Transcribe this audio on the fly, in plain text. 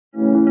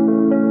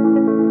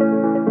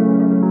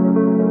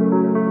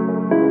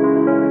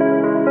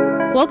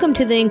Welcome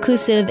to the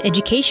Inclusive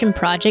Education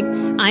Project.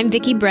 I'm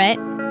Vicki Brett.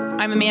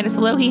 I'm Amanda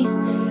Salohi.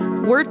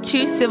 We're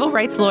two civil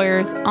rights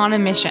lawyers on a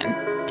mission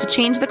to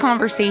change the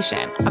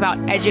conversation about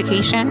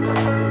education,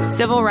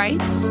 civil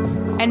rights,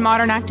 and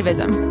modern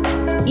activism.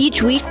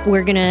 Each week,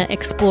 we're going to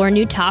explore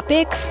new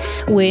topics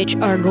which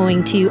are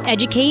going to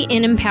educate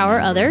and empower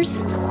others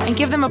and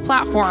give them a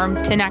platform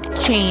to enact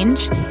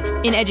change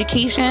in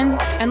education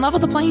and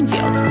level the playing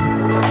field.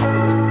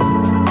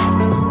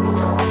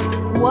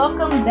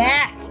 Welcome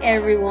back,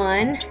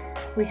 everyone.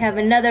 We have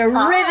another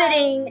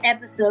riveting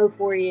episode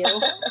for you.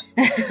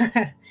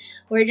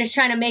 We're just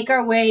trying to make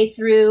our way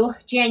through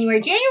January.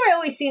 January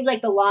always seems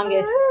like the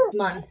longest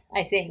month,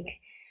 I think.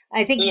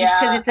 Just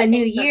because it's a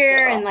new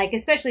year and like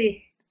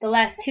especially the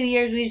last 2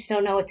 years, we just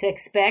don't know what to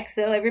expect.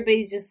 So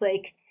everybody's just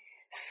like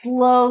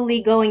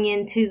slowly going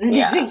into the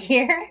new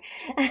year.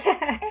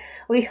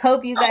 We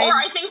hope you guys... Or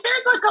I think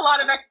there's like a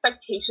lot of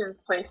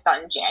expectations placed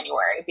on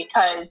January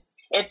because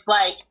it's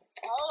like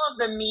all of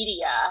the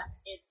media,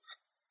 it's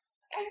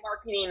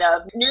marketing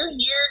of new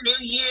year, new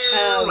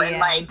you, and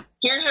like,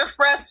 here's your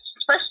fresh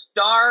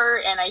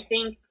start. And I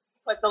think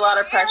puts a lot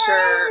of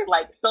pressure,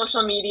 like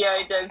social media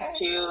does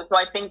too. So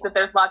I think that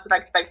there's lots of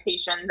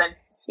expectations. And,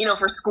 you know,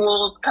 for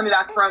schools coming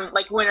back from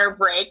like winter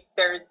break,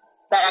 there's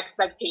that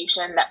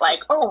expectation that like,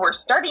 oh, we're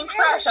starting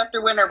fresh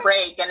after winter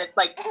break. And it's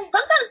like,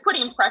 sometimes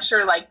putting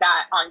pressure like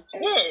that on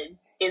kids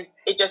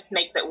it just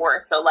makes it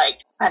worse. So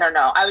like, I don't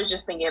know. I was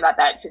just thinking about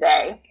that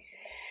today.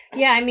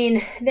 Yeah, I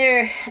mean,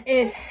 there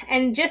is,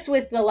 and just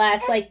with the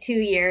last like 2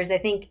 years, I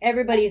think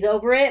everybody's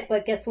over it,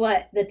 but guess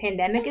what? The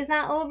pandemic is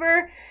not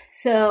over.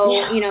 So,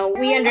 you know,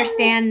 we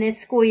understand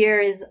this school year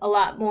is a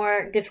lot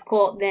more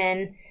difficult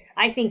than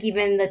I think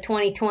even the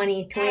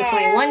 2020,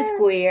 2021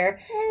 school year.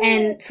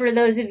 And for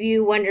those of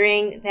you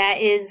wondering, that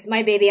is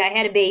my baby. I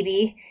had a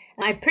baby.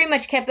 I pretty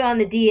much kept it on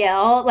the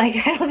DL. Like,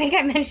 I don't think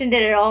I mentioned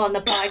it at all on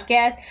the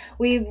podcast.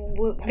 We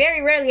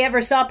very rarely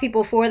ever saw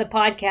people for the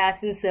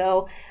podcast. And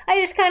so I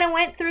just kind of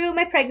went through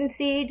my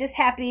pregnancy, just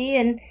happy,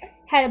 and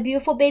had a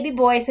beautiful baby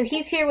boy. So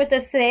he's here with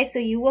us today. So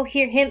you will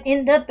hear him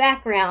in the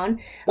background.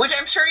 Which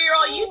I'm sure you're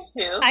all used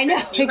to. I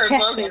know. You heard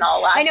Logan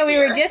all last year. I know, we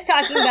were just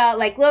talking about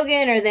like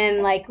Logan or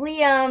then like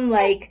Liam,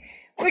 like...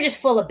 We're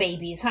just full of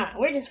babies, huh?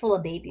 We're just full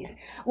of babies.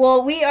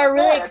 Well, we are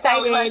really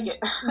excited. Like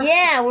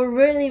we're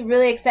really,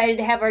 really excited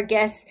to have our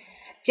guest,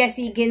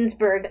 Jessie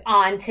Ginsburg,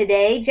 on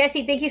today.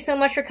 Jessie, thank you so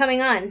much for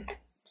coming on.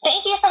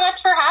 Thank you so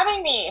much for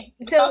having me.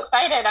 I'm so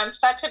excited. I'm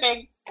such a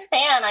big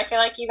fan. I feel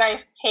like you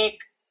guys take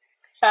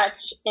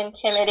such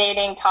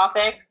intimidating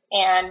topics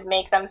and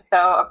make them so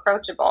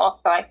approachable.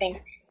 So I think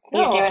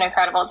you do an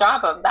incredible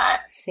job of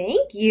that.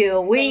 Thank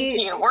you. Thank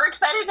you. We're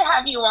excited to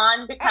have you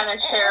on to kind of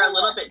share a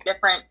little bit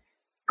different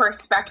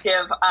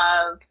perspective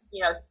of,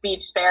 you know,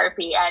 speech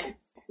therapy and,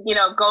 you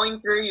know, going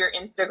through your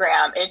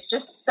Instagram. It's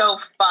just so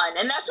fun.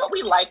 And that's what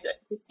we like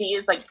to see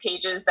is like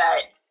pages that,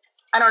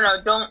 I don't know,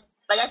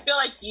 I feel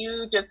like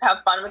you just have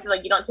fun with it.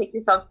 Like you don't take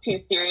yourself too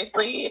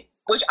seriously,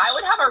 which I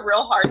would have a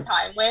real hard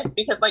time with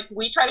because like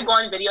we try to go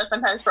on video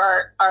sometimes for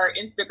our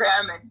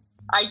Instagram and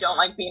I don't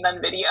like being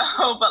on video,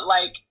 but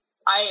like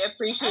I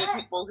appreciate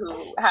people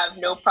who have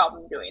no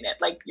problem doing it.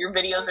 Like your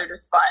videos are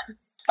just fun.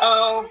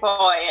 Oh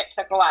boy, it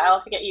took a while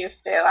to get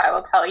used to, I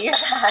will tell you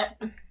that.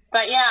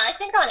 But yeah, I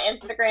think on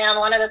Instagram,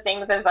 one of the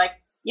things is like,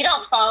 you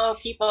don't follow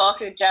people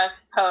who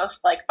just post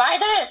like, buy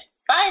this,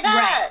 buy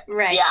that.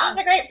 Right. Yeah. This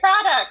is a great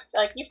product.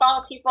 Like you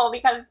follow people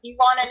because you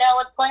want to know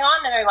what's going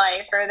on in their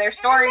life or their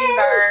stories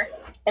are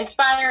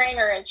inspiring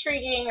or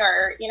intriguing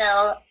or, you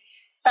know,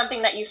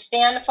 something that you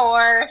stand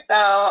for. So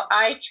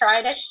I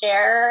try to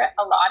share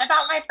a lot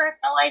about my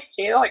personal life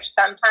too, which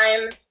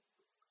sometimes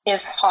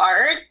is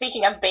hard.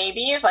 Speaking of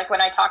babies, like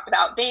when I talked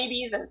about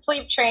babies and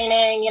sleep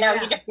training, you know,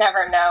 you just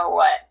never know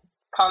what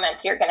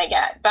comments you're going to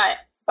get. But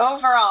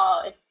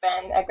overall, it's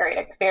been a great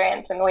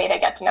experience and way to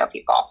get to know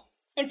people.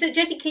 And so,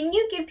 Jessie, can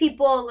you give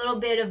people a little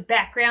bit of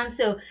background?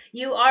 So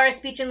you are a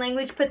speech and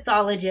language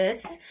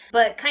pathologist,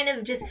 but kind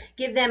of just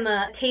give them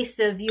a taste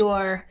of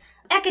your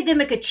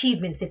academic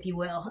achievements, if you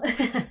will.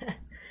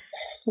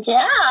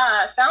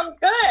 Yeah, sounds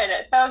good.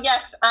 So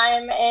yes,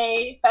 I'm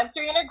a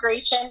sensory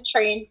integration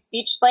trained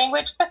speech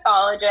language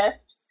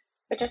pathologist,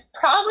 which is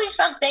probably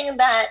something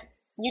that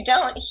you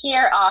don't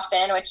hear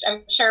often, which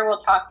I'm sure we'll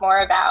talk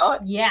more about.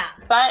 Yeah.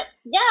 But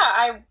yeah,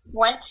 I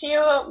went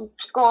to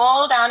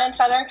school down in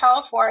Southern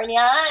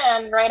California,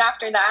 and right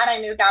after that, I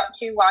moved out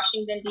to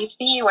Washington,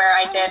 D.C., where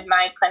I did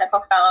my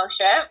clinical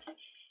fellowship.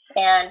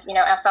 And, you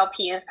know,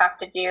 SLPs have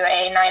to do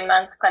a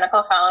 9-month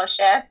clinical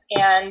fellowship.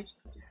 And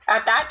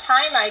at that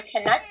time, I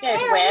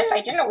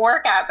didn't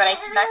work at, but I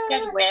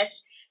connected with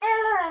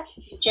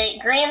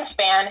Jake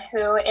Greenspan,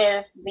 who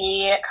is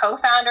the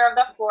co-founder of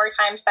the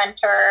Floortime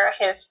Center.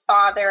 His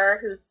father,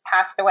 who's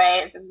passed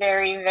away, is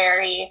very,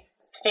 very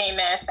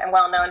famous and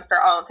well-known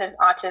for all of his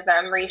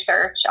autism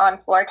research on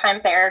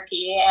floortime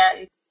therapy.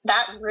 And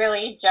that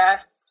really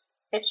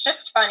it's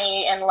just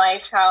funny in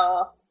life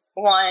how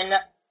one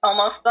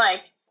almost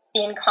like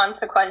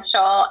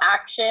inconsequential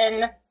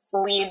action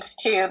leads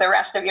to the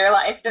rest of your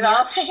life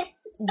developing.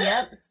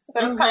 Yep.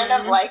 So it's kind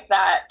of like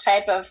that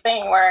type of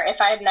thing where if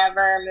I had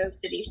never moved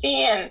to DC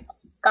and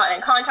gotten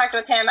in contact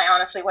with him, I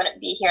honestly wouldn't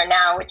be here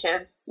now, which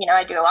is,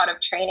 I do a lot of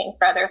training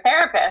for other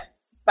therapists.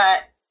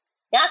 But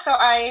yeah, so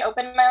I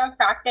opened my own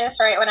practice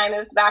right when I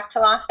moved back to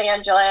Los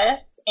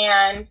Angeles,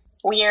 and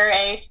we are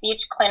a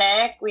speech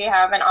clinic. We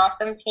have an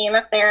awesome team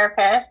of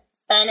therapists.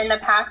 And in the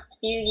past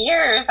few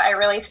years, I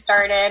really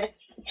started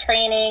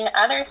training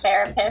other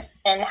therapists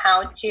in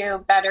how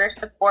to better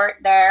support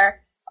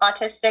their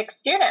autistic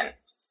students.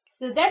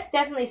 So that's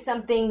definitely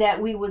something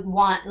that we would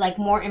want, like,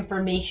 more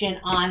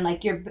information on,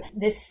 like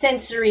this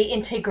sensory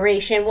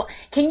integration.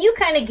 Can you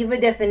kind of give a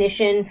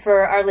definition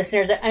for our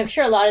listeners? I'm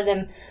sure a lot of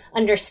them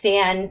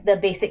understand the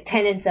basic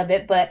tenets of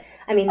it, but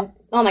I mean,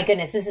 oh my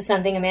goodness, this is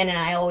something Amanda and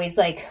I always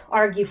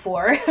argue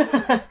for in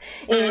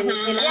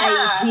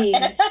IEPs.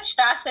 And it's such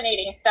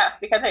fascinating stuff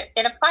because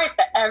it applies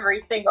to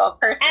every single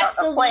person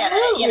Absolutely. on the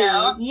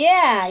planet,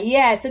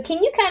 Yeah. So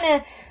can you kind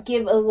of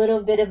give a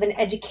little bit of an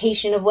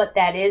education of what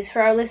that is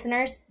for our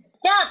listeners?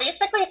 Yeah,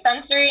 basically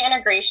sensory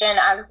integration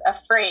as a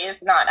phrase,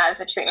 not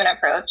as a treatment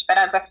approach, but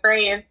as a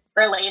phrase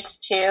relates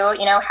to,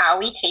 how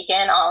we take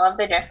in all of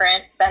the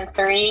different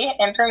sensory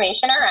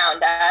information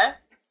around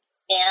us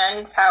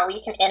and how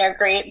we can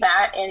integrate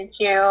that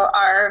into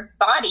our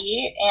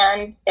body,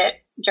 and it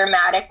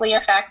dramatically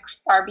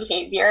affects our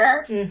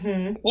behavior,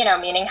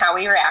 meaning how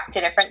we react to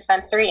different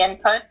sensory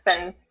inputs.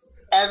 And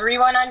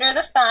everyone under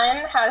the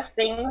sun has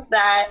things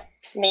that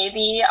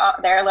maybe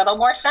they're a little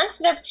more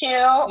sensitive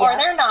to, or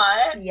they're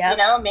not.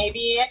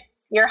 Maybe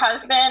your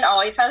husband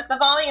always has the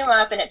volume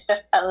up and it's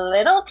just a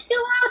little too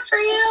loud for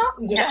you.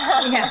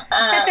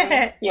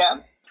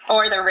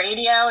 Or the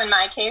radio, in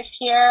my case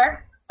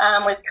here,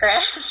 with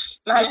Chris,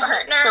 my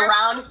partner.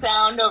 Surround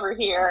sound over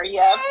here.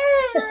 Yep.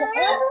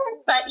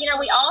 But,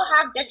 we all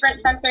have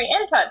different sensory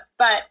inputs,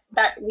 but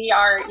that we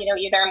are,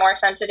 either more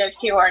sensitive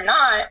to or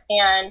not.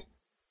 And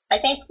I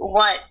think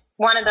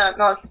one of the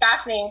most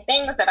fascinating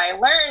things that I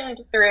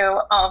learned through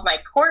all of my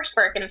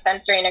coursework in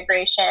sensory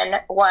integration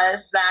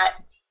was that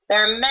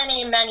there are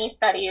many, many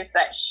studies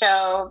that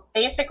show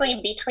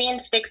basically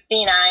between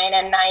 69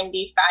 and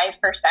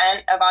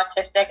 95% of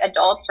autistic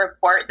adults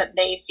report that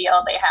they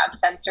feel they have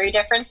sensory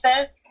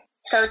differences.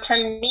 So to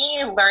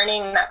me,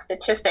 learning that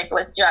statistic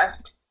was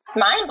just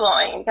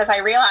mind-blowing because I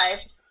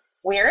realized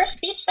we're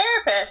speech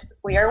therapists.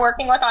 We are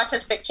working with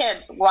autistic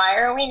kids. Why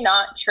are we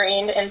not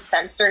trained in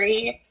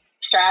sensory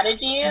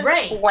strategies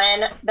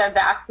when the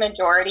vast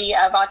majority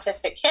of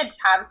autistic kids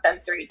have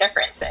sensory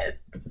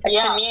differences?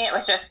 To me, it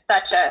was just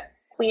such a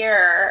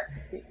clear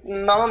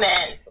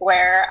moment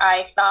where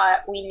I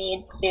thought we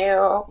need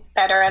to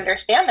better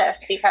understand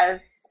this because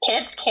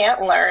kids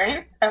can't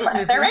learn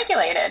unless they're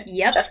regulated.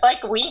 Just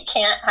like we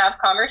can't have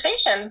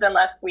conversations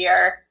unless we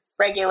are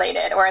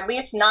regulated, or at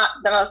least not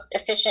the most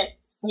efficient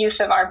use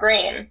of our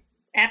brain.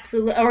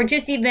 Absolutely. Or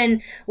just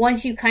even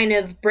once you kind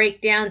of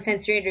break down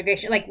sensory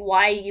integration, like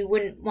why you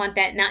wouldn't want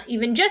that, not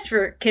even just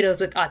for kiddos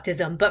with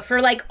autism, but for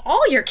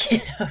all your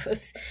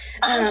kiddos.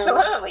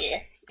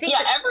 Absolutely.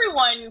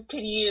 Everyone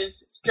could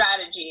use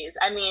strategies.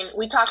 I mean,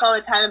 we talk all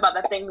the time about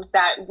the things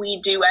that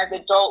we do as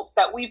adults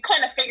that we've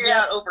kind of figured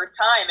out over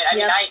time. And I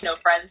mean, I know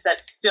friends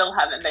that still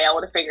haven't been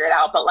able to figure it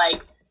out, but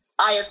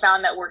I have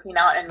found that working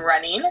out and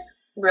running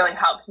really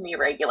helps me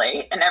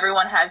regulate, and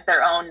everyone has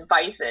their own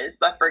vices,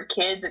 but for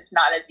kids, it's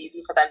not as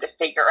easy for them to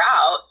figure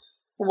out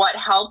what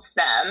helps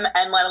them,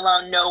 and let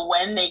alone know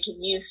when they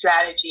can use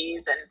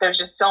strategies. And there's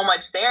just so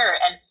much there.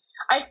 And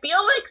I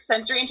feel like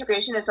sensory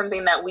integration is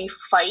something that we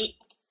fight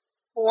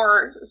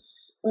for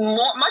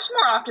much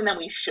more often than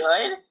we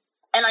should.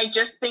 And I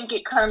just think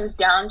it comes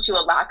down to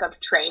a lack of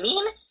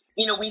training.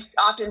 We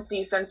often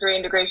see sensory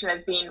integration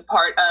as being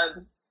part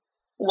of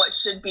what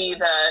should be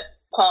the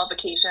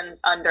qualifications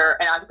under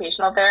an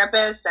occupational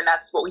therapist, and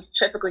that's what we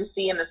typically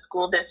see in the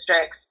school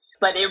districts,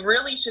 but it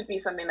really should be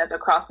something that's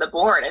across the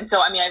board. And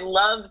so, I mean, I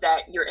love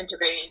that you're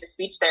integrating into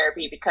speech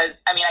therapy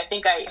because, I mean, I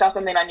think I saw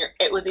something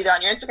it was either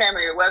on your Instagram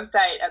or your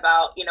website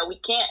about, we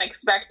can't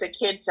expect a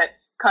kid to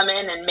come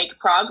in and make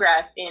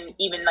progress in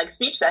even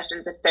speech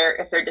sessions if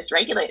they're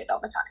dysregulated all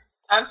the time.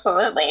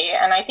 Absolutely.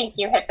 And I think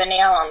you hit the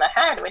nail on the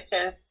head, which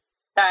is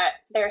that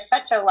there's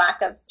such a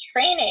lack of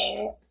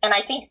training. And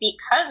I think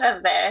because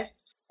of this,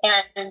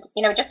 and,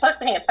 just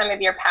listening to some of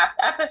your past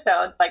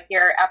episodes, like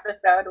your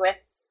episode with,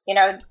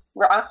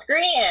 Ross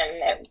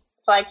Green, it's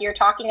like you're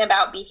talking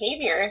about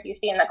behaviors you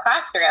see in the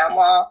classroom.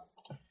 Well,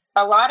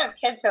 a lot of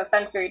kids with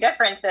sensory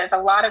differences, a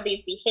lot of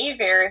these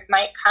behaviors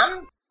might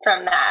come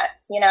from that,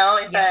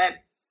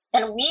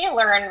 and we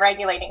learn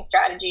regulating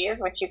strategies,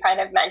 which you kind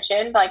of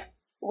mentioned,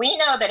 we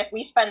know that if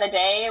we spend the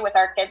day with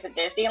our kids at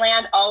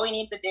Disneyland, all we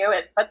need to do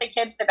is put the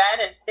kids to bed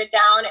and sit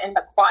down in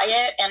the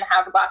quiet and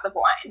have a glass of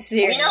wine.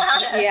 Seriously. We know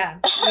how to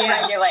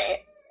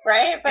regulate,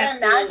 right? But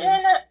Absolutely.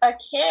 Imagine a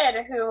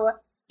kid who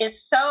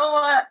is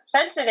so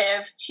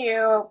sensitive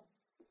to,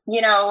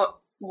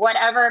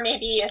 whatever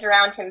maybe is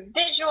around him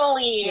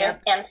visually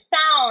and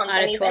sounds,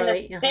 and he's in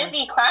this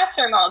busy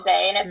classroom all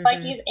day, and it's like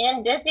he's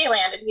in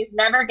Disneyland and he's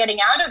never getting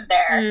out of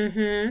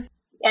there.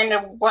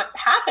 And what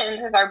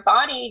happens is our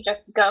body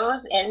just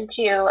goes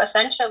into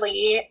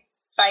essentially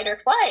fight or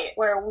flight,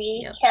 where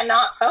we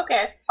cannot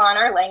focus on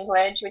our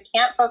language. We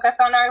can't focus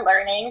on our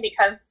learning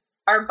because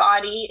our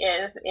body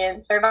is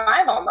in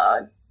survival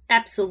mode.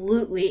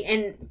 Absolutely.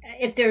 And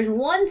if there's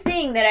one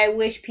thing that I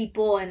wish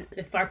people, and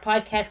if our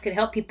podcast could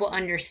help people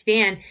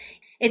understand,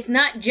 it's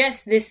not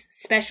just this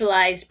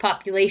specialized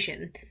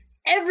population.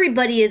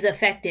 Everybody is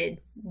affected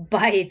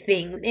by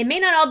things. It may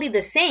not all be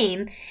the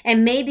same.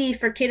 And maybe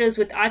for kiddos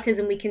with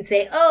autism, we can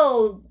say,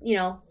 oh, you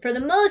know, for the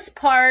most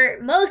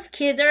part, most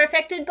kids are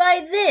affected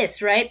by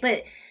this, right?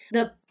 But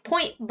the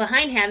point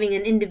behind having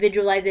an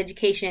individualized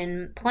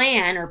education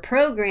plan or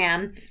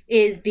program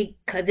is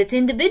because it's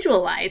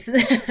individualized.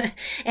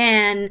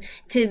 And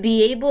to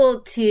be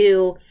able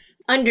to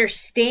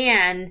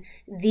understand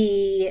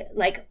the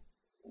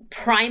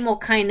primal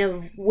kind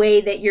of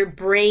way that your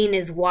brain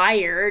is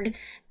wired,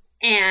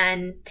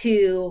 and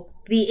to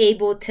be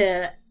able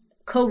to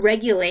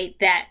co-regulate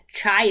that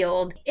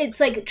child,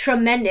 it's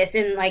tremendous.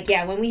 And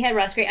when we had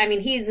Ross Gray, I mean,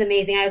 he's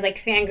amazing. I was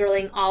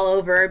fangirling all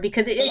over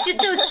because it's just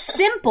so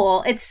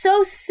simple. It's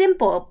so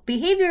simple.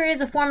 Behavior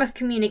is a form of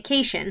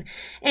communication.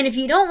 And if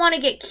you don't want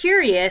to get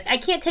curious, I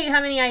can't tell you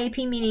how many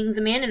IEP meetings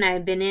Amanda and I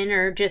have been in,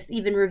 or just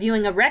even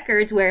reviewing of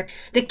records, where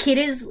the kid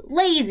is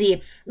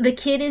lazy. The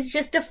kid is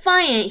just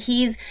defiant.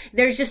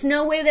 There's just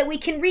no way that we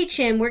can reach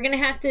him. We're going to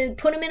have to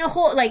put him in a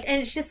hole.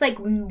 And it's just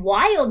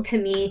wild to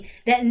me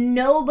that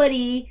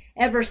nobody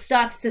ever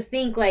stops to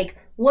think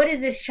what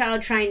is this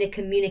child trying to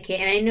communicate?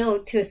 And I know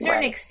to a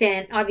certain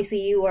extent,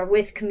 obviously you are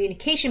with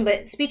communication,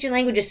 but speech and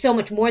language is so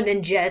much more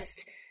than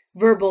just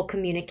verbal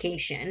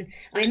communication.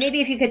 And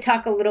maybe if you could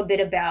talk a little bit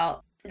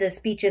about the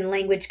speech and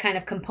language kind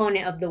of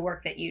component of the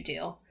work that you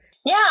do.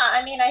 Yeah,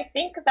 I mean, I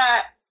think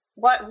that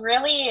what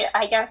really,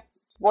 I guess,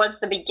 was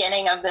the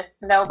beginning of this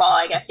snowball,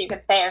 I guess you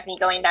could say, of me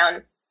going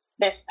down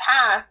this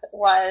path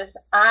was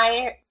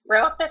I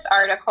wrote this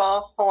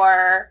article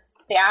for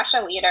the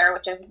ASHA Leader,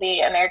 which is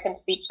the American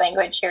Speech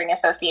Language Hearing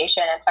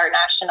Association. It's our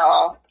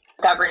national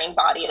governing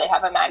body. They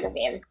have a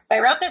magazine. So I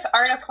wrote this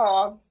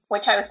article,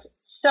 which I was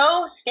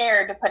so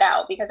scared to put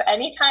out, because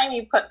anytime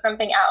you put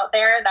something out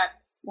there that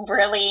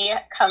really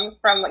comes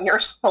from your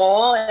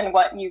soul and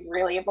what you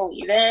really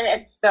believe in,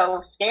 it's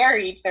so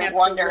scary to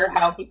wonder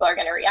how people are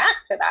going to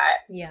react to that.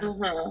 Yeah.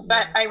 Mm-hmm.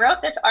 But I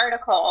wrote this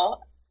article,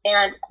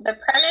 and the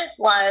premise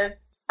was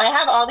I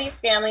have all these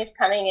families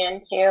coming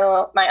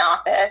into my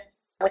office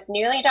with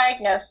newly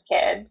diagnosed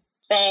kids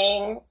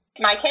saying,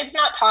 my kid's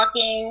not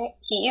talking.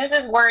 He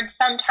uses words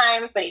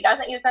sometimes, but he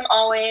doesn't use them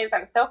always.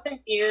 I'm so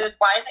confused.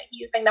 Why isn't he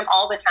using them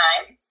all the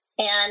time?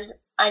 And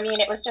I mean,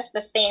 it was just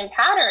the same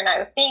pattern I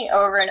was seeing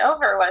over and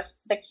over, was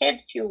the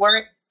kids who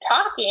weren't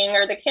talking,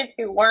 or the kids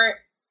who weren't,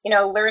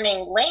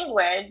 learning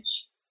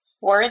language,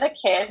 were the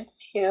kids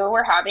who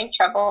were having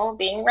trouble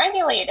being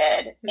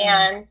regulated. Mm-hmm.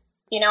 And,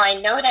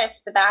 I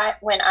noticed that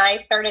when I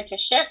started to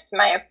shift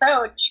my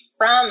approach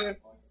from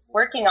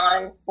working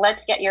on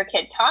let's get your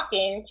kid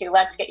talking to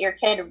let's get your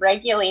kid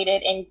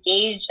regulated,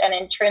 engaged, and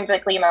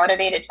intrinsically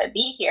motivated to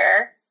be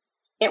here,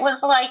 it was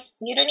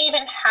you didn't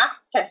even have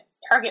to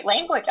target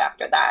language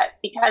after that,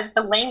 because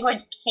the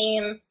language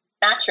came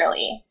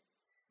naturally.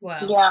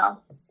 Wow. Yeah.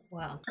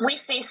 Wow. We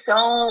see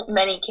so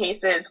many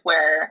cases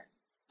where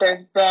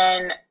there's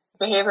been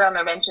behavioral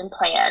intervention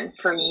plan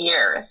for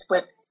years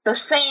with the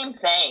same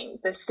thing,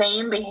 the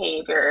same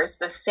behaviors,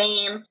 the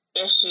same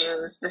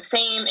issues, the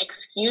same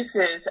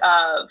excuses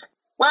of,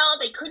 well,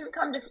 they couldn't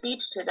come to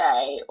speech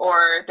today,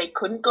 or they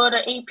couldn't go to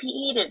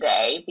APE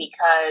today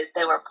because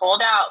they were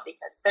pulled out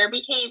because of their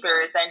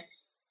behaviors. And,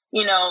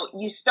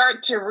 you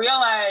start to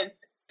realize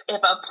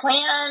if a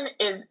plan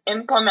is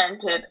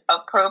implemented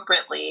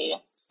appropriately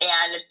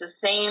and it's the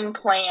same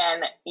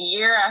plan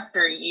year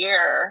after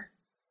year,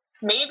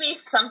 maybe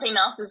something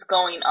else is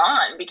going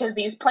on, because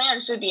these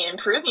plans should be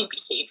improving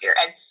behavior.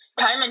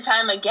 And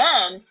time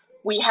again,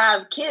 we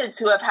have kids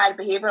who have had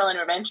behavioral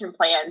intervention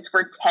plans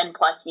for 10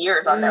 plus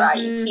years on their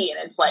IEP.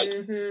 And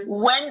it's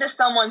when does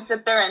someone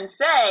sit there and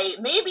say,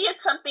 maybe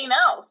it's something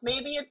else?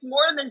 Maybe it's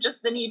more than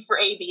just the need for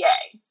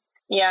ABA.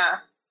 Yeah,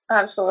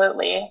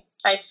 absolutely.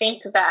 I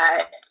think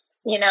that,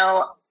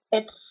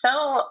 it's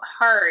so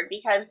hard,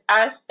 because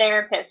as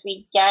therapists,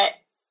 we get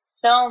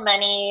so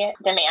many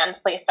demands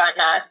placed on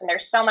us, and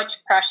there's so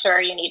much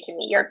pressure. You need to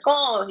meet your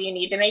goals. You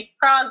need to make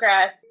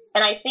progress.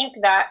 And I think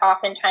that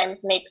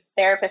oftentimes makes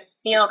therapists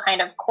feel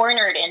kind of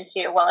cornered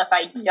into, well, if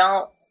I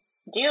don't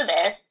do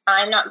this,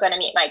 I'm not going to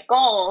meet my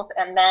goals,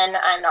 and then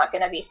I'm not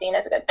going to be seen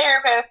as a good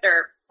therapist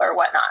or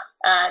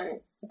whatnot.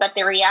 But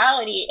the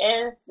reality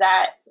is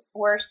that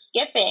we're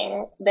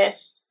skipping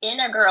this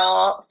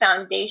integral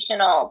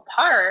foundational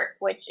part,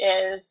 which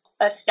is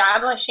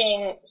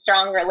establishing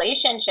strong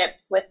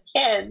relationships with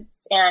kids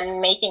and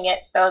making it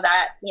so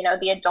that,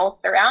 the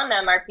adults around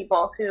them are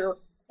people who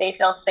they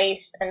feel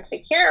safe and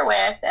secure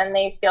with, and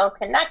they feel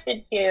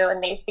connected to,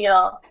 and they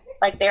feel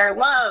like they're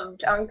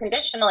loved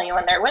unconditionally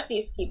when they're with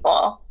these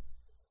people.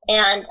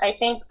 And I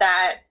think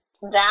that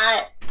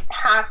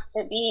has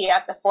to be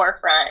at the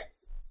forefront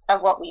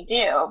of what we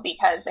do,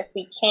 because if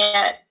we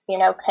can't,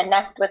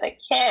 connect with a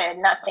kid,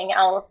 nothing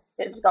else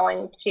is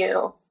going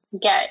to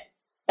get,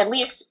 at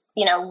least,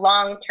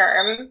 long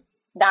term.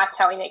 That's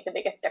how we make the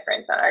biggest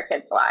difference on our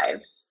kids'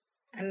 lives.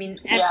 I mean,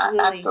 absolutely.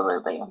 Yeah,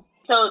 absolutely.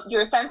 So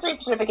your sensory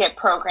certificate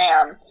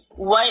program,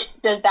 what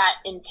does that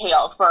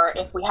entail for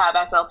if we have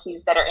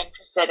SLPs that are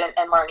interested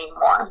in learning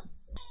more?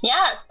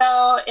 Yeah,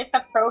 so it's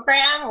a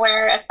program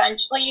where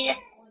essentially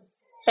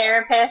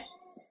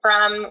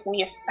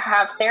we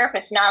have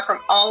therapists now from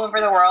all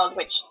over the world,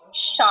 which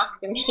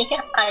shocked me.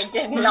 I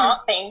did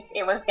not think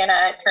it was going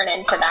to turn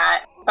into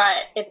that, but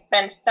it's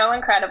been so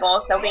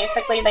incredible. So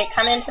basically they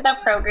come into the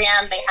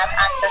program, they have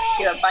access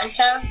to a bunch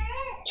of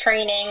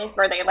trainings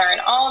where they learn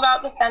all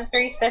about the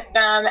sensory system,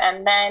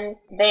 and then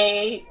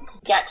they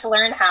get to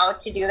learn how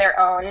to do their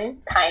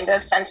own kind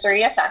of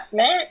sensory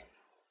assessment,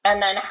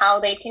 and then how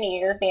they can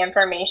use the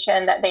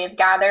information that they've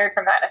gathered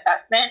from that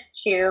assessment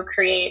to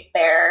create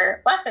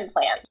their lesson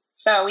plan.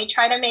 So we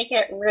try to make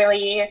it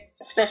really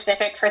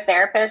specific for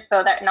therapists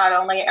so that not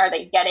only are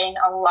they getting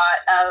a lot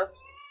of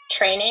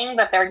training,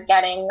 but they're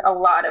getting a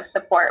lot of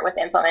support with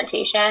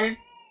implementation.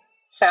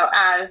 So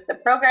as the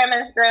program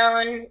has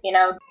grown,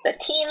 the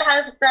team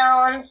has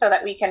grown so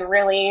that we can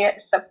really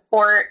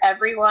support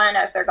everyone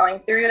as they're going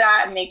through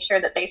that and make sure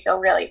that they feel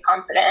really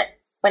confident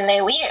when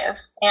they leave.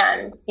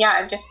 And yeah,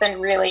 I've just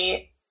been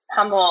really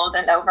humbled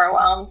and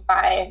overwhelmed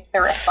by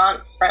the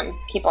response from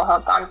people who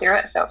have gone through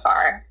it so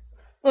far.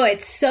 Oh,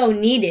 it's so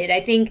needed. I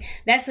think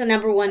that's the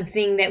number one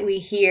thing that we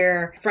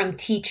hear from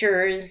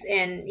teachers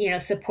and,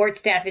 support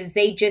staff is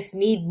they just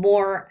need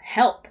more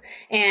help.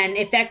 And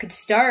if that could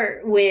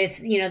start with,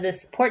 the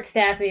support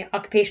staff, the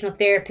occupational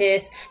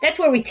therapists, that's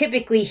where we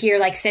typically hear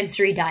like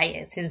sensory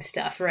diets and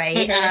stuff,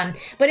 right? Mm-hmm.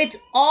 But it's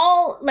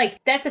all like,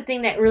 that's the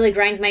thing that really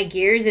grinds my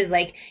gears is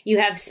like, you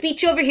have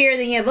speech over here,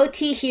 then you have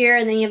OT here,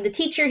 and then you have the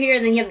teacher here,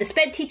 and then you have the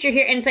SPED teacher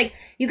here. And it's like,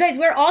 you guys,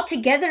 we're all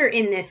together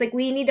in this. Like,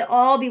 we need to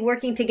all be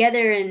working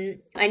together. And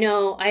I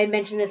know I had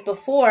mentioned this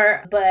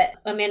before, but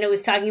Amanda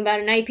was talking about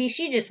an IEP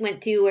she just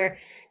went to where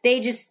they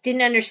just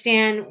didn't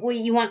understand, well,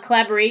 you want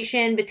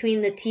collaboration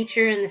between the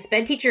teacher and the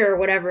SPED teacher or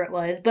whatever it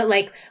was. But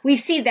like, we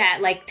see that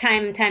like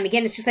time and time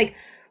again. It's just like,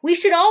 we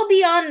should all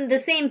be on the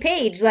same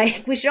page.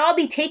 Like, we should all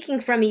be taking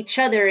from each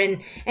other.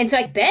 And so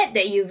I bet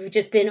that you've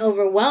just been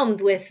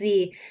overwhelmed with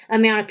the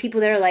amount of people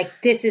that are like,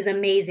 this is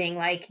amazing.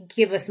 Like,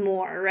 give us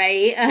more,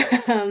 right?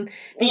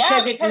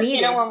 Because it's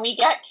needed. When we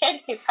get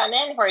kids who come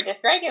in who are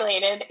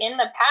dysregulated, in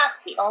the past,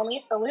 the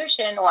only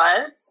solution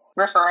was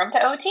refer them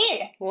to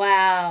OT.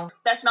 Wow.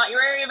 That's not your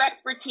area of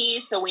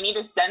expertise, so we need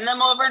to send them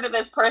over to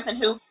this person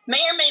who may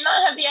or may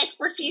not have the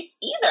expertise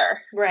either.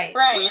 Right.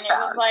 And it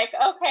was like,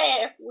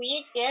 okay, if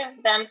we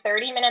give them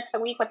 30 minutes a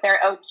week with their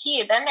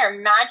OT, then they're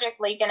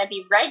magically going to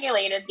be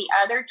regulated the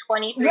other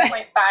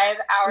 23.5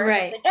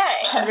 hours of the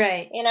day.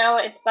 Right.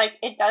 It's like,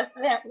 it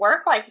doesn't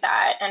work like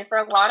that. And for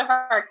a lot of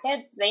our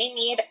kids, they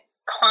need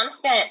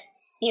constant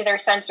either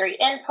sensory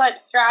input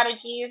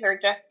strategies or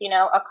just,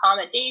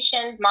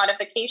 accommodations,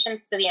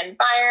 modifications to the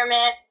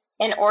environment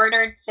in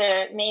order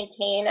to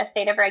maintain a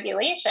state of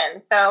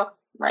regulation. So,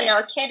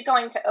 a kid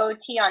going to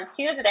OT on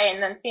Tuesday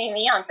and then seeing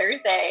me on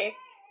Thursday,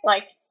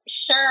 like,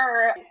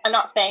 sure, I'm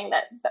not saying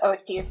that the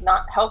OT is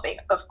not helping.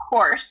 Of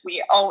course,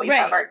 we always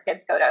have our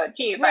kids go to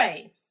OT,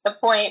 but the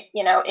point,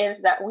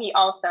 is that we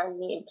also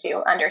need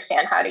to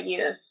understand how to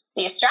use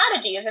these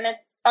strategies. And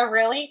it's a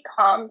really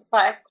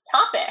complex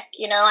topic.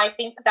 I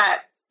think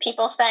that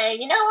people say,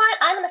 you know what,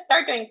 I'm going to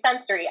start doing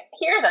sensory.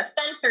 Here's a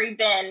sensory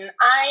bin.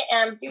 I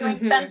am doing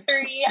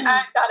sensory.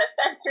 I've got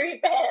a sensory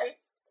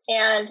bin.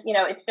 And,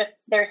 it's just,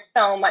 there's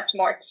so much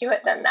more to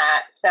it than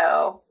that.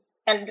 So,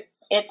 and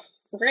it's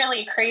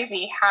really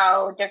crazy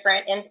how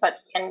different inputs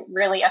can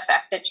really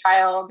affect a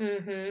child's,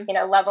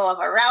 level of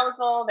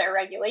arousal, their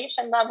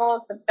regulation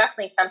levels. It's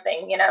definitely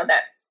something,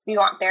 that we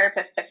want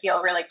therapists to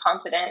feel really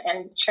confident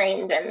and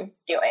trained in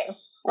doing.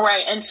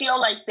 Right, and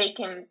feel like they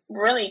can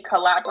really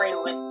collaborate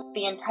with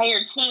the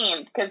entire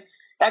team, because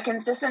that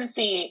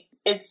consistency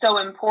is so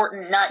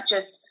important, not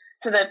just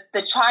so that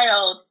the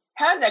child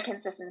has that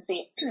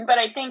consistency, but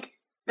I think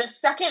the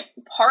second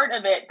part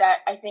of it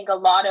that I think a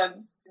lot of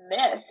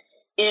miss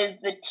is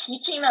the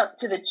teaching up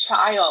to the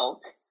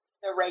child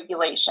the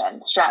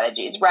regulation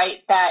strategies, right?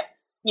 That,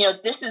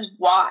 this is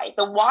why,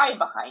 the why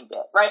behind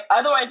it, right?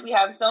 Otherwise, we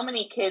have so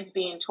many kids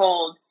being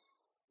told,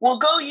 well,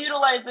 go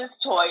utilize this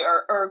toy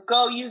or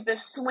go use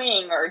this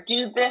swing or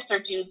do this or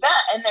do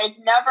that. And there's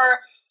never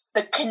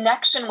the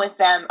connection with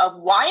them of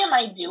why am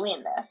I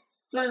doing this?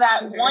 So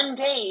that one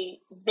day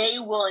they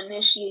will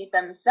initiate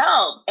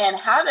themselves and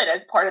have it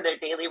as part of their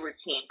daily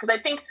routine. Because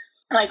I think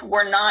like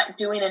we're not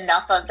doing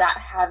enough of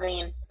that,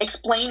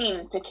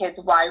 explaining to kids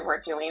why we're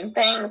doing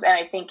things. And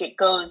I think it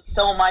goes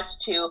so much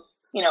to,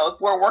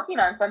 if we're working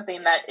on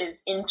something that is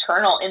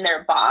internal in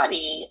their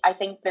body, I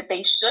think that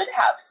they should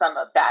have some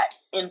of that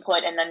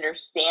input and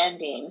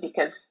understanding,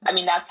 because,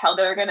 that's how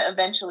they're going to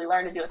eventually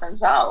learn to do it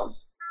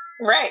themselves.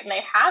 Right. And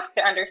they have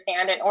to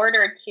understand in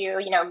order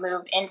to,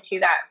 move into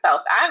that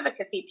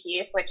self-advocacy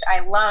piece, which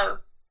I love,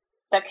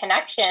 the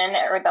connection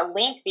or the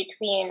link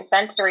between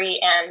sensory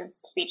and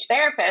speech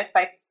therapists,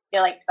 I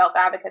feel like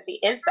self-advocacy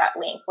is that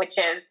link, which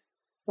is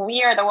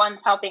we are the ones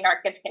helping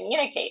our kids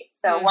communicate.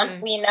 So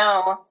once we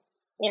know,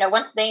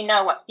 once they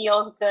know what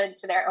feels good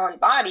to their own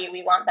body,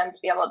 we want them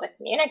to be able to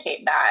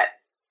communicate that.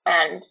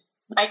 And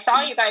I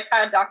saw you guys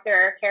had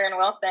Dr. Karen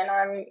Wilson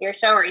on your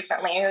show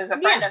recently, who's a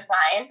friend of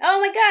mine. Oh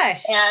my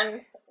gosh.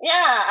 And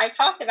yeah, I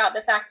talked about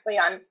this actually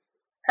on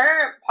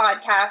her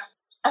podcast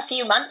a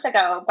few months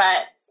ago,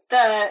 but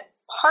the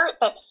part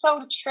that's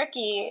so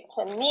tricky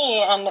to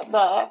me and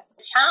the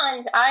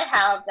challenge I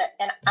have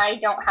and I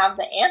don't have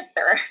the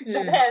answer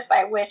to this,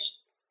 I wish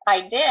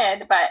I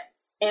did, but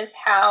is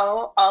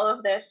how all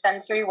of this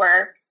sensory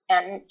work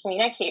and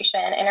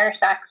communication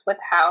intersects with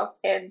how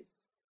kids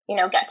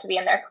get to be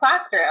in their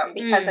classroom,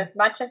 because as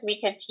much as we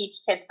could teach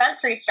kids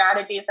sensory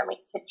strategies and we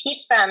could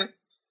teach them,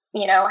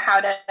 how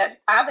to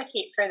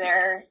advocate for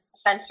their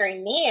sensory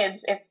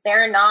needs, if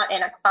they're not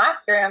in a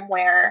classroom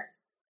where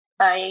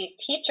a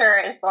teacher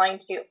is going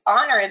to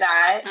honor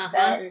that,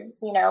 then,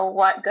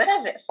 what good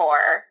is it for?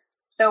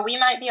 So we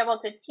might be able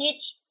to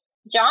teach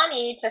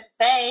Johnny to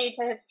say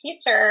to his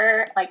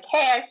teacher, like,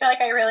 hey, I feel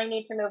like I really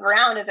need to move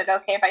around. Is it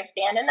okay if I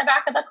stand in the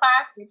back of the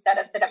class instead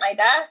of sit at my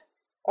desk?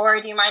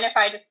 Or do you mind if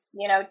I just,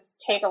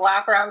 take a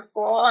lap around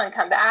school and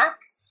come back?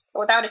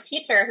 But without a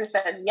teacher who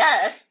says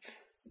yes,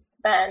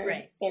 then,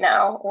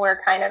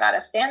 we're kind of at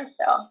a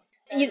standstill.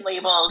 You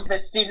label the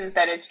student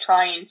that is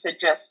trying to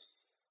just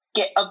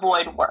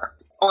avoid work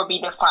or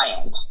be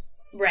defiant.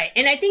 Right.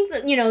 And I think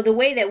that, the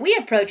way that we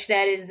approach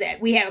that is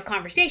that we have a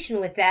conversation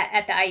with that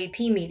at the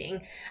IEP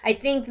meeting. I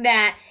think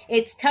that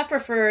it's tougher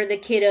for the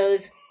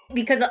kiddos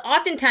because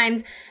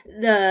oftentimes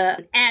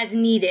the as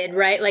needed,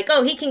 right? Like,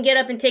 oh, he can get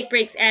up and take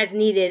breaks as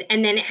needed.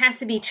 And then it has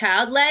to be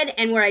child-led,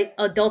 and we're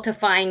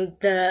adultifying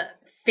the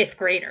fifth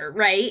grader,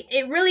 right?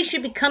 It really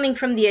should be coming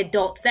from the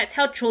adults. That's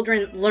how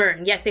children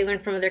learn. Yes, they learn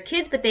from other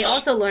kids, but they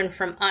also learn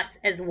from us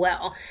as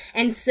well.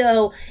 And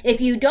so if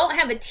you don't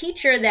have a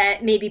teacher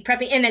that may be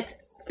prepping, and it's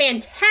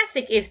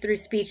fantastic if through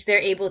speech they're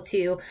able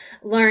to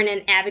learn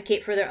and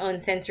advocate for their own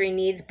sensory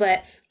needs,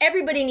 but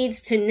everybody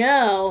needs to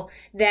know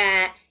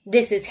that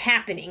this is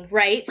happening,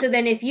 right? So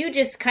then if you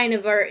just kind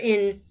of are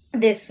in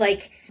this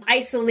like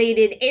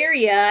isolated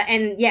area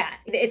and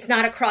it's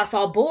not across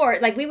all board,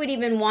 like we would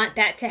even want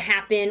that to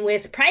happen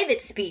with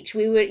private speech.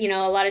 We would,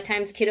 a lot of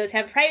times kiddos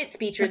have private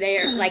speech or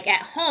they're like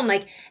at home,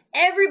 like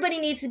everybody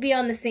needs to be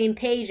on the same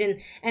page. And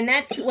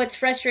that's what's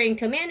frustrating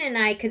to Amanda and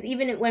I, because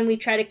even when we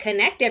try to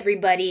connect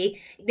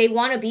everybody, they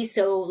want to be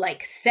so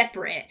like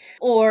separate,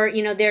 or,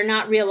 they're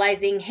not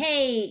realizing,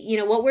 hey,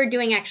 what we're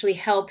doing actually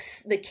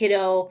helps the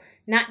kiddo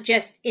not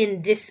just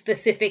in this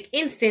specific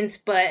instance,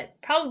 but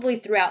probably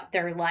throughout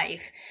their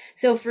life.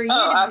 So for you,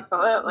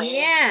 absolutely,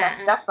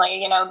 that's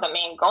definitely the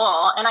main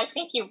goal. And I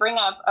think you bring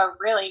up a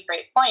really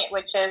great point,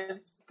 which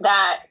is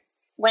that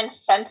when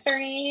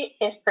sensory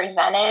is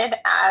presented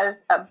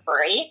as a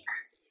break,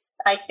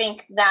 I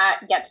think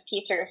that gets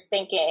teachers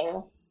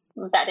thinking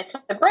that it's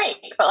a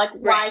break. But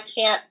why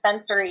can't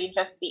sensory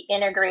just be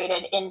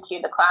integrated into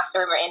the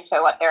classroom or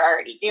into what they're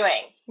already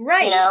doing?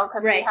 Right.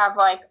 Because we have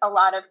a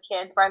lot of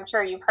kids where I'm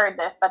sure you've heard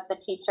this, but the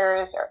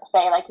teachers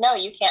say no,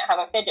 you can't have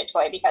a fidget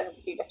toy because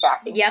it's too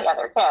distracting to the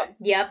other kids.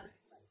 Yep.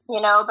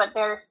 But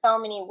there's so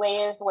many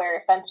ways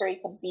where sensory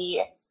could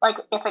be,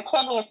 if a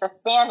kid needs to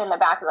stand in the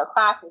back of the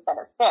class instead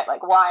of sit,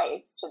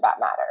 why should that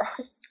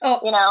matter? Oh,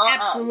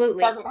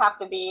 absolutely. It doesn't have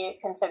to be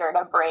considered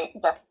a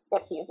break just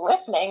if he's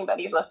listening, but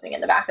he's listening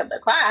in the back of the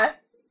class.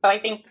 So I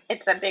think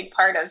it's a big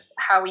part of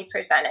how we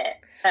present it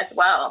as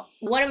well.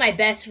 One of my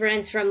best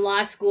friends from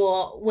law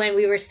school, when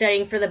we were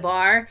studying for the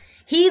bar,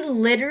 he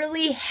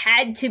literally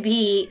had to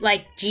be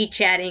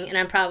G-chatting, and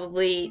I'm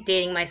probably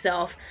dating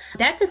myself.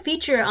 That's a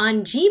feature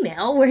on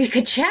Gmail where you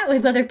could chat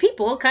with other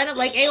people, kind of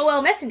like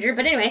AOL Messenger,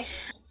 but anyway.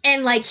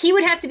 And he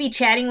would have to be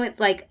chatting with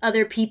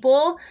other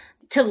people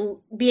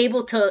to be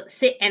able to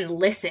sit and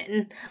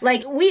listen.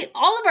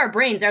 All of our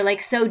brains are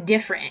so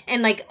different.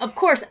 And of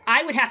course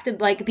I would have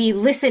to be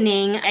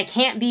listening. I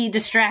can't be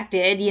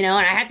distracted, and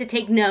I have to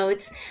take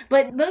notes.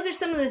 But those are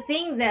some of the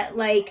things that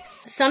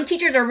some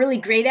teachers are really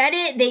great at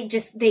it.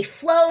 They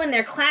flow in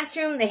their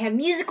classroom. They have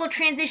musical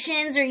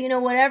transitions or,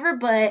 whatever.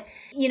 But,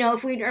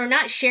 if we are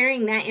not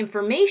sharing that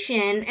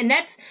information, and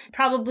that's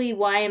probably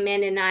why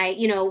Amanda and I,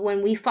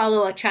 when we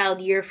follow a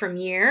child year from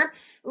year,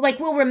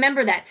 we'll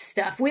remember that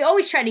stuff. We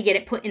always try to get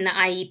it put in the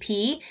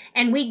IEP,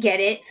 and we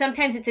get it.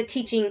 Sometimes it's a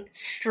teaching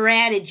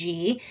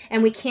strategy,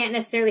 and we can't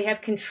necessarily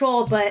have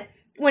control, but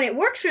when it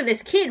works for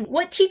this kid,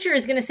 what teacher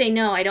is going to say,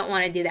 no, I don't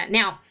want to do that?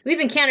 Now, we've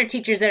encountered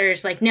teachers that are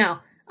just no,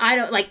 I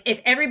don't, if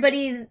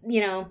everybody's,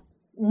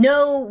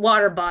 no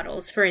water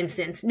bottles, for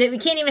instance. We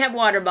can't even have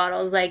water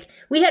bottles.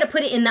 We had to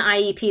put it in the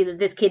IEP that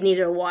this kid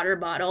needed a water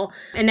bottle.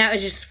 And that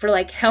was just for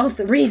health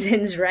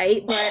reasons,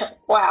 right? But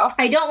wow.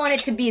 I don't want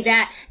it to be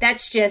that.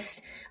 That's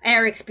just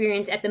our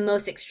experience at the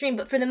most extreme.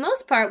 But for the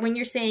most part, when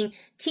you're saying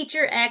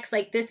teacher X,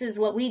 this is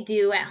what we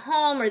do at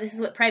home, or this is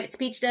what private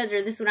speech does,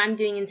 or this is what I'm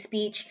doing in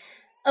speech,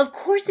 of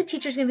course the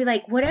teacher's going to be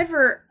like,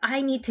 whatever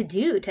I need to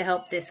do to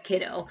help this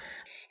kiddo.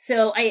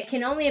 So I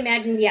can only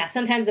imagine,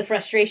 sometimes the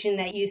frustration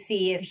that you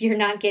see if you're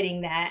not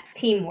getting that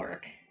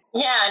teamwork.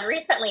 Yeah, and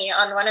recently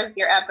on one of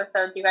your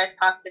episodes, you guys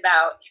talked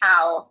about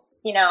how,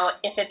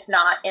 if it's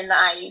not in the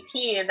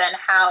IEP, then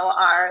how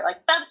are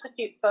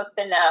substitutes supposed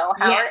to know?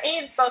 How are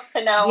aides supposed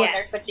to know when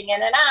they're switching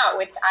in and out,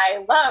 which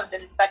I loved,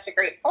 and such a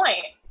great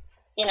point,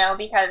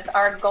 because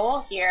our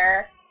goal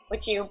here,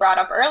 which you brought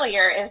up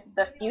earlier, is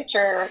the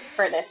future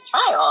for this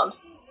child,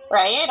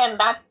 right? And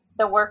that's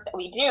the work that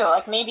we do.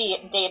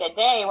 Maybe day to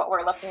day, what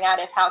we're looking at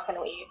is how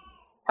can we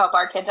help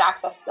our kids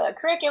access the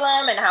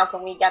curriculum and how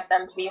can we get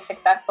them to be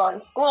successful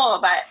in school.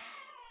 But,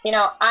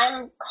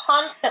 I'm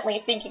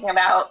constantly thinking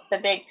about the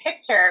big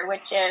picture,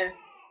 which is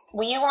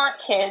we want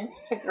kids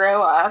to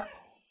grow up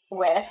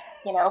with,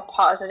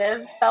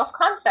 positive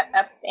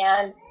self-concept.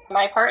 And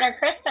my partner,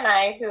 Chris, and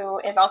I, who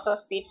is also a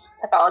speech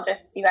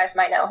pathologist, you guys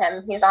might know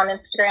him. He's on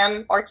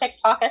Instagram or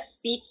TikTok as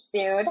Speech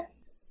Dude.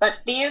 But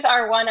these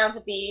are one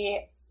of the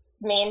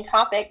main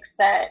topics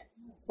that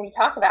we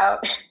talk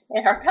about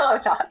in our pillow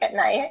talk at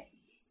night,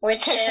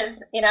 which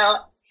is,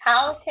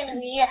 how can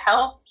we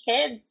help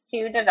kids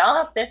to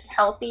develop this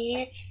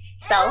healthy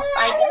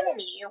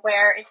self-identity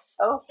where it's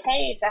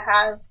okay to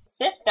have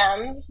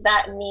systems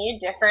that need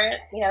different,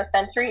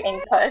 sensory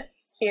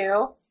inputs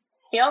to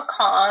feel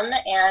calm,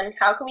 and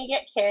how can we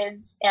get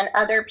kids and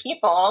other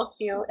people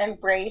to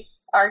embrace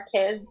our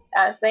kids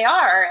as they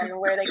are and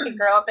where they could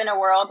grow up in a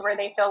world where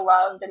they feel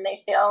loved and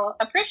they feel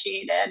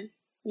appreciated.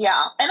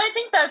 Yeah. And I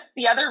think that's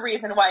the other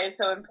reason why it's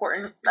so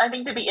important, I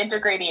think, to be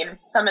integrating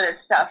some of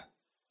this stuff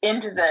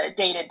into the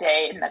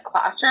day-to-day in the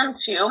classroom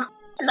too.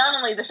 Not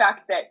only the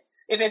fact that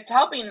if it's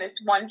helping this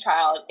one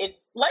child,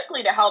 it's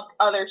likely to help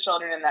other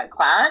children in that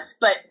class,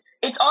 but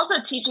it's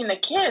also teaching the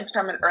kids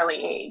from an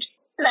early age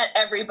that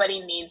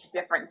everybody needs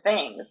different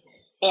things.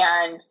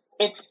 And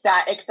it's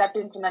that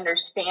acceptance and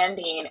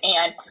understanding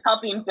and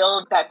helping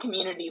build that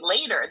community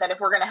later, that if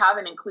we're going to have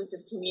an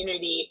inclusive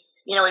community,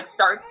 it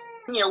starts,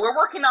 we're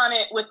working on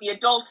it with the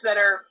adults that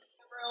are in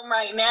the room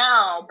right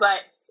now, but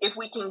if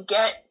we can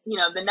get,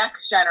 the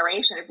next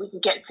generation, if we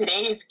can get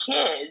today's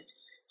kids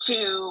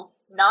to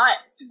not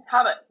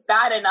have a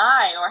bat an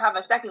eye or have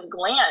a second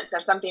glance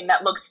at something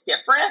that looks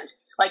different,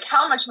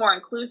 how much more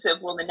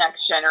inclusive will the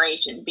next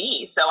generation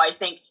be? So I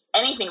think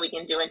anything we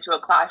can do into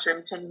a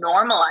classroom to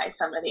normalize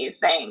some of these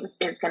things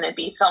is going to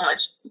be so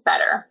much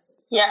better.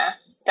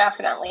 Yes,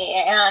 definitely.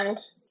 And,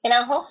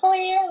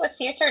 hopefully with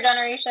future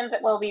generations,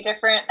 it will be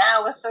different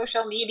now with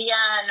social media,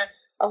 and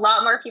a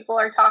lot more people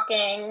are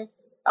talking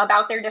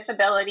about their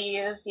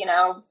disabilities,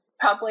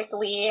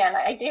 publicly. And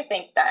I do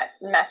think that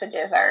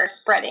messages are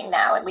spreading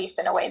now, at least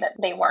in a way that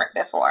they weren't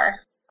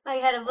before. I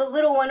had a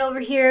little one over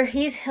here.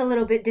 He's a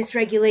little bit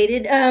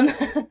dysregulated. And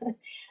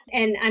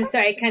I'm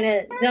sorry, I kind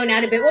of zoned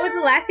out a bit. What was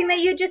the last thing that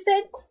you just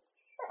said?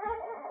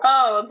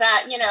 Oh,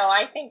 that,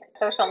 I think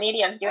social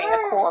media is doing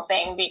a cool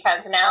thing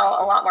because now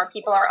a lot more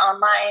people are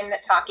online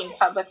talking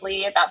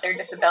publicly about their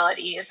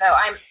disabilities. So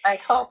I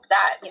hope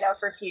that,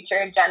 for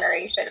future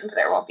generations,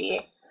 there will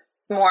be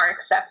more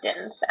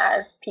acceptance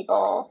as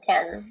people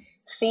can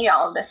see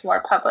all of this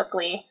more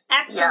publicly.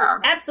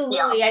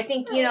 Absolutely. Yeah. I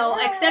think,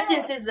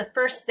 acceptance is the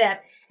first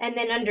step, and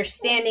then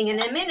understanding. And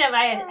then many of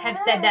I have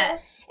said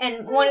that.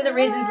 And one of the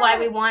reasons why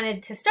we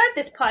wanted to start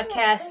this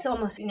podcast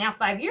almost now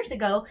 5 years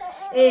ago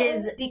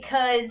is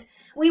because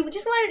we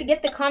just wanted to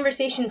get the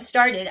conversation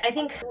started. I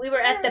think we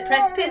were at the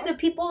precipice of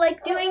people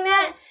doing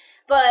that.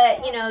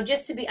 But,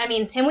 just to be,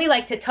 and we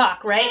like to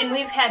talk, right? And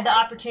we've had the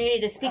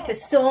opportunity to speak to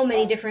so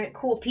many different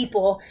cool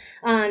people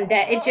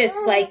that it just,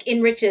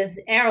 enriches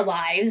our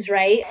lives,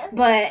 right?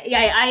 But,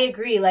 yeah, I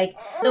agree.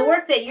 The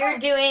work that you're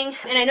doing,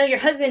 and I know your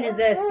husband is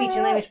a speech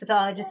and language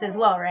pathologist as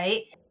well,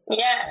 right?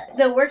 Yeah.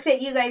 The work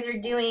that you guys are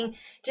doing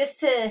just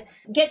to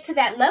get to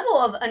that level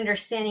of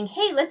understanding,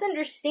 hey, let's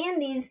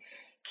understand these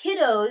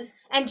kiddos,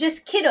 and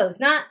just kiddos,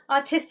 not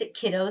autistic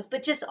kiddos,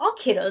 but just all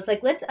kiddos.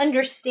 Let's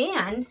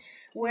understand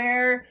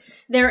where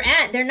they're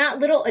at. They're not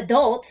little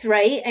adults,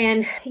 right?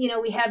 And,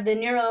 we have the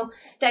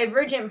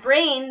neurodivergent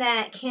brain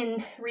that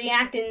can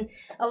react in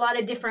a lot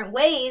of different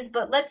ways,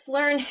 but let's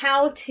learn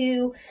how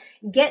to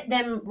get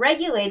them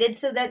regulated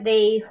so that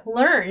they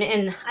learn.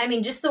 And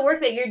just the work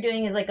that you're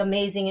doing is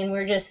amazing. And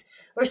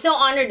we're so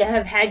honored to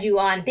have had you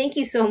on. Thank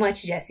you so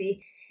much,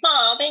 Jessie.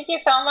 Oh, thank you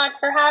so much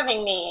for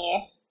having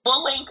me.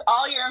 We'll link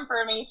all your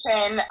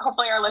information.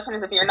 Hopefully our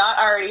listeners, if you're not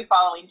already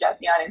following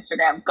Jessie on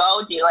Instagram,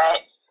 go do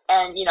it.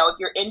 And, if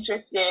you're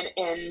interested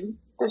in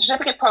the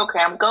certificate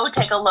program, go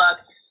take a look.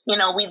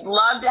 We'd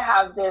love to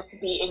have this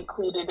be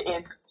included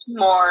in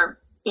more,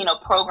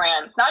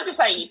 programs, not just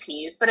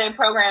IEPs, but in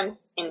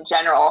programs in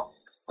general.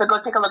 So go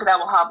take a look at that.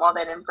 We'll have all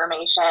that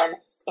information.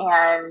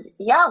 And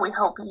yeah, we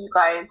hope you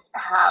guys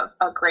have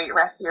a great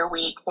rest of your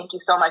week. Thank you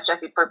so much,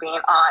 Jessie, for being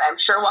on. I'm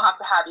sure we'll have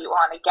to have you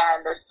on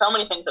again. There's so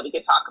many things that we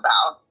could talk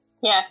about.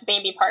 Yes,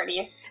 baby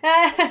parties.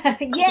 Yes.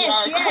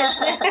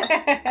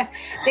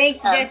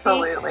 Thanks, Jessie.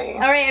 Absolutely.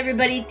 All right,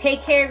 everybody,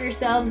 take care of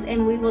yourselves,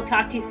 and we will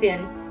talk to you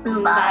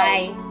soon.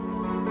 Bye.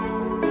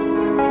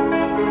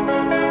 Bye.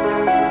 you.